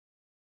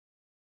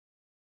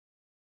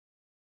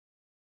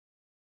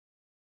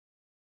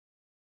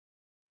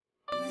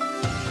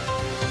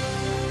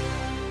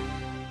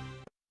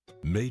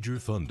Major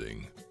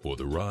funding for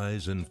the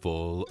rise and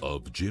fall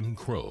of Jim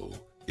Crow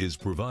is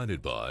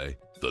provided by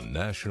the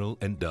National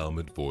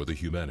Endowment for the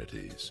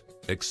Humanities,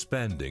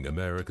 expanding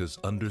America's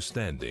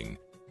understanding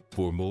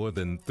for more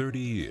than 30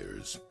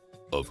 years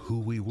of who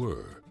we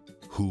were,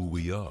 who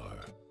we are,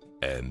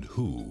 and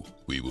who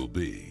we will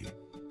be.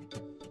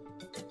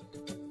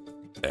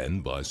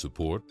 And by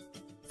support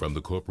from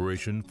the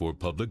Corporation for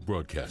Public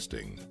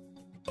Broadcasting,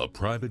 a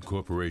private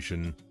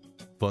corporation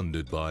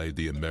funded by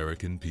the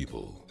American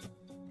people.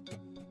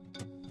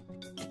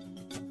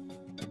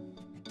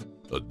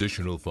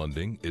 Additional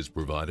funding is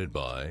provided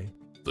by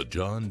the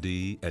John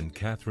D. and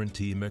Catherine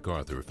T.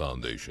 MacArthur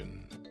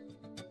Foundation.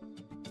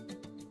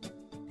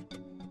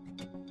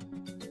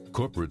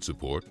 Corporate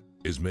support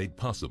is made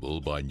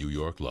possible by New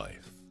York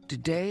Life.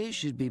 Today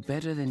should be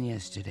better than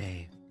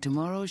yesterday.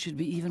 Tomorrow should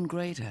be even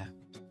greater.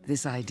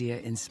 This idea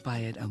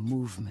inspired a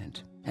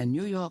movement, and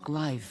New York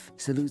Life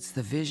salutes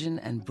the vision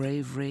and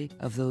bravery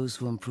of those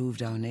who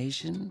improved our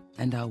nation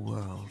and our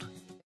world.